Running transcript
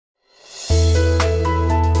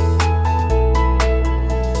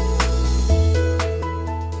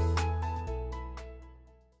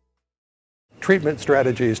treatment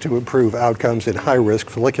strategies to improve outcomes in high-risk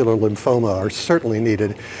follicular lymphoma are certainly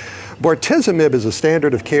needed. Bortezomib is a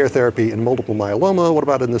standard of care therapy in multiple myeloma. What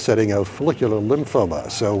about in the setting of follicular lymphoma?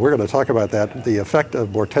 So we're going to talk about that, the effect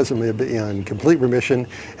of bortezomib in complete remission.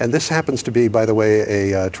 And this happens to be, by the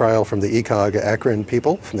way, a trial from the ECOG-ACRIN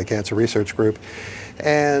people from the Cancer Research Group.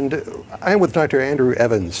 And I'm with Dr. Andrew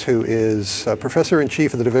Evans, who is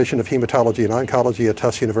Professor-in-Chief of the Division of Hematology and Oncology at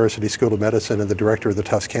Tufts University School of Medicine and the Director of the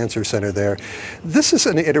Tufts Cancer Center there. This is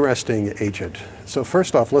an interesting agent. So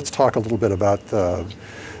first off, let's talk a little bit about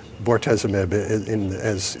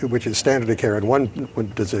bortezomib, which is standard of care in one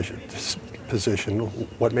position.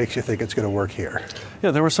 What makes you think it's going to work here? Yeah,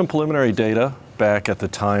 there was some preliminary data back at the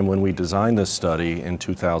time when we designed this study in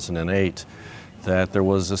 2008 that there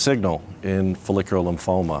was a signal in follicular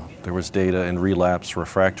lymphoma. There was data in relapse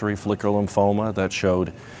refractory follicular lymphoma that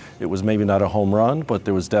showed it was maybe not a home run, but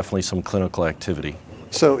there was definitely some clinical activity.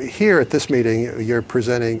 So here at this meeting, you're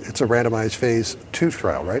presenting, it's a randomized phase 2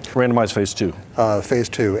 trial, right? Randomized phase 2. Phase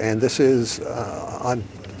 2, and this is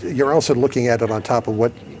you're also looking at it on top of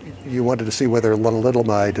what you wanted to see whether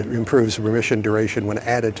lenalidomide improves remission duration when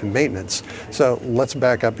added to maintenance. So let's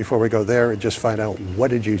back up before we go there and just find out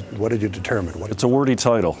what did you determine? It's a wordy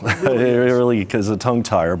title, really, because a tongue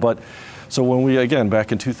tire. But so when we, again,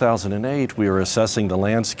 back in 2008, we were assessing the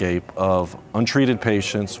landscape of untreated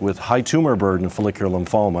patients with high tumor burden follicular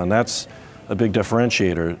lymphoma, and that's a big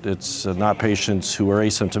differentiator. It's not patients who are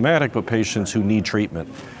asymptomatic, but patients who need treatment.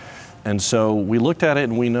 And so we looked at it,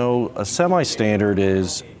 and we know a semi-standard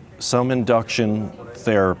is some induction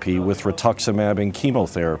therapy with rituximab and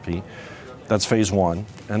chemotherapy. That's phase 1.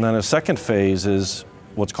 And then a second phase is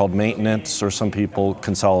what's called maintenance, or some people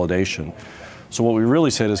consolidation. So what we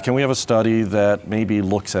really said is, can we have a study that maybe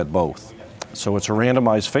looks at both? So it's a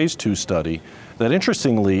randomized phase 2 study that,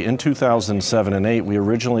 interestingly, in 2007 and 8, we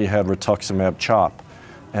originally had rituximab CHOP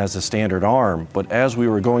as a standard arm, but as we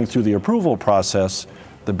were going through the approval process,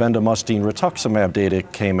 the bendamustine-rituximab data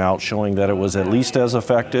came out showing that it was at least as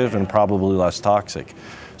effective and probably less toxic.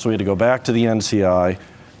 So we had to go back to the NCI,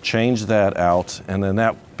 change that out, and then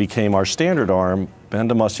that became our standard arm,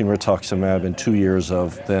 bendamustine-rituximab, and 2 years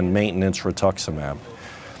of then maintenance rituximab.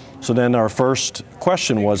 So then our first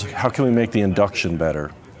question was, how can we make the induction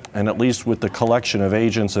better? And at least with the collection of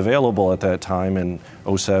agents available at that time in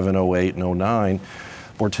 07, 08, and 09,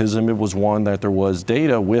 bortezomib was one that there was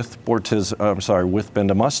data with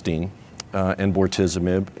bendamustine and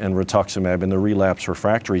bortezomib and rituximab in the relapse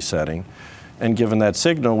refractory setting. And given that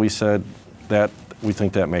signal, we said that we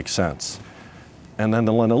think that makes sense. And then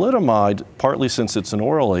the lenalidomide, partly since it's an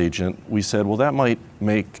oral agent, we said, well, that might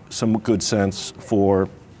make some good sense for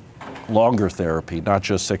longer therapy, not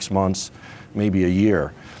just 6 months, maybe a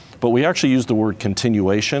year. But we actually use the word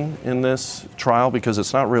continuation in this trial because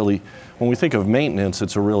it's not really, when we think of maintenance,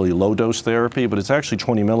 it's a really low dose therapy, but it's actually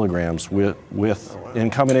 20 milligrams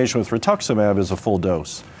in combination with rituximab is a full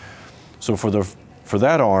dose. So for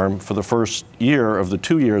that arm, for the first year of the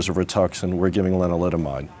 2 years of Rituxan, we're giving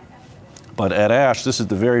lenalidomide. But at ASH, this is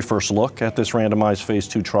the very first look at this randomized phase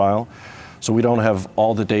 2 trial. So we don't have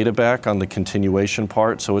all the data back on the continuation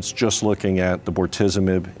part, so it's just looking at the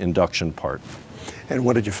bortezomib induction part. And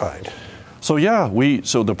what did you find? So yeah,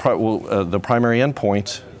 the primary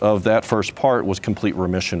endpoint of that first part was complete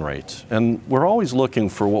remission rate. And we're always looking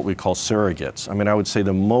for what we call surrogates. I mean, I would say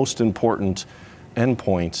the most important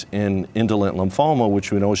endpoint in indolent lymphoma,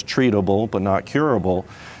 which we know is treatable but not curable,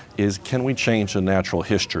 is can we change the natural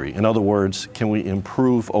history? In other words, can we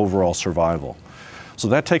improve overall survival? So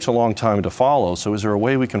that takes a long time to follow. So is there a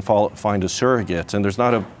way we can find a surrogate? And there's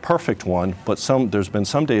not a perfect one, but there's been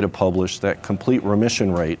some data published that complete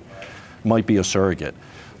remission rate might be a surrogate.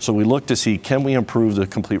 So we look to see, can we improve the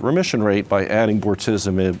complete remission rate by adding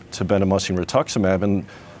bortezomib to bendamustine-rituximab? And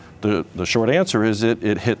the short answer is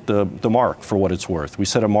it hit the mark for what it's worth. We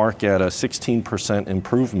set a mark at a 16%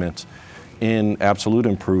 improvement in absolute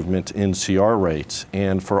improvement in CR rates.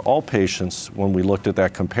 And for all patients, when we looked at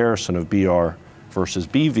that comparison of BR versus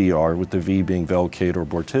BVR, with the V being Velcade or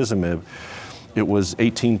bortezomib, it was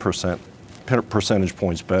 18 percentage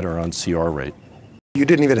points better on CR rate. You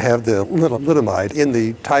didn't even have the lenalidomide in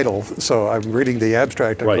the title, so I'm reading the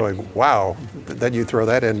abstract, I'm going, wow, then you throw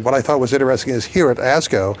that in. What I thought was interesting is here at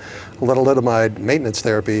ASCO, lenalidomide maintenance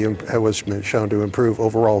therapy was shown to improve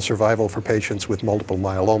overall survival for patients with multiple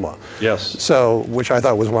myeloma. Yes. So, which I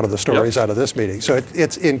thought was one of the stories out of this meeting. So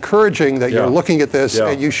it's encouraging that you're looking at this,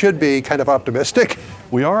 and you should be kind of optimistic.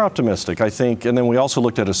 We are optimistic, I think, and then we also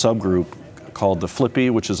looked at a subgroup called the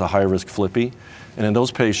FLIPI, which is a high-risk FLIPI. And in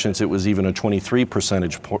those patients, it was even a 23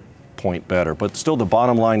 percentage point better. But still, the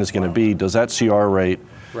bottom line is going to be, does that CR rate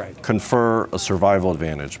confer a survival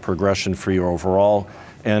advantage, progression-free overall.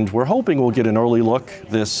 And we're hoping we'll get an early look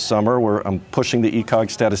this summer. I'm pushing the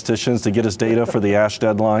ECOG statisticians to get us data for the ASH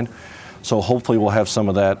deadline. So hopefully we'll have some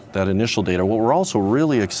of that initial data. What we're also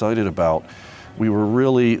really excited about, we were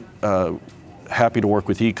really happy to work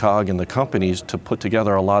with ECOG and the companies to put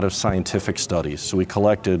together a lot of scientific studies. So we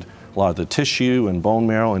collected a lot of the tissue and bone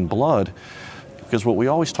marrow and blood, because what we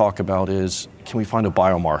always talk about is, can we find a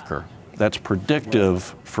biomarker that's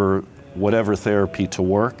predictive for whatever therapy to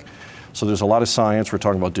work? So there's a lot of science. We're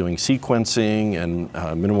talking about doing sequencing and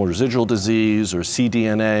minimal residual disease or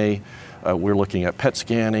cDNA. We're looking at PET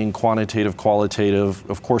scanning, quantitative, qualitative,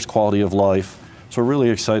 of course, quality of life. So we're really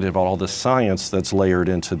excited about all the science that's layered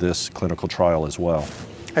into this clinical trial as well.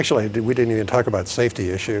 Actually, we didn't even talk about safety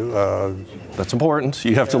issue. That's important.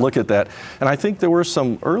 You have to look at that. And I think there were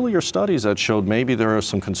some earlier studies that showed maybe there are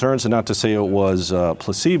some concerns, and not to say it was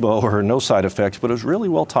placebo or no side effects, but it was really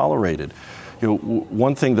well tolerated. You know,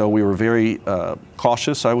 one thing though, we were very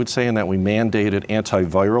cautious, I would say, in that we mandated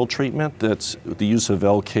antiviral treatment. That's the use of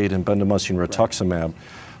Velcade and bendamustine-rituximab.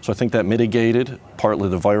 So I think that mitigated partly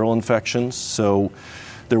the viral infections. So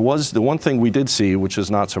there was, the one thing we did see, which is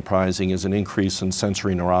not surprising, is an increase in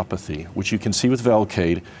sensory neuropathy, which you can see with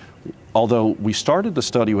Velcade. Although we started the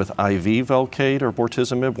study with IV Velcade or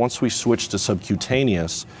Bortezomib, once we switched to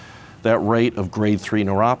subcutaneous, that rate of grade 3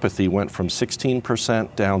 neuropathy went from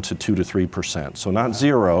 16% down to 2 to 3%. So not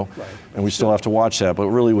zero, and we still have to watch that, but it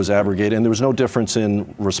really was abrogated. And there was no difference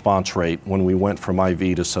in response rate when we went from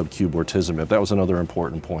IV to sub-Q Bortezomib. That was another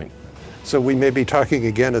important point. So we may be talking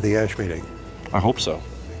again at the ASH meeting. I hope so.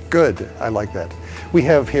 Good, I like that. We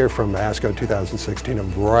have here from ASCO 2016 a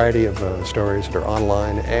variety of stories that are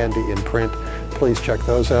online and in print. Please check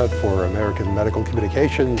those out for American Medical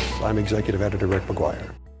Communications. I'm Executive Editor Rick McGuire.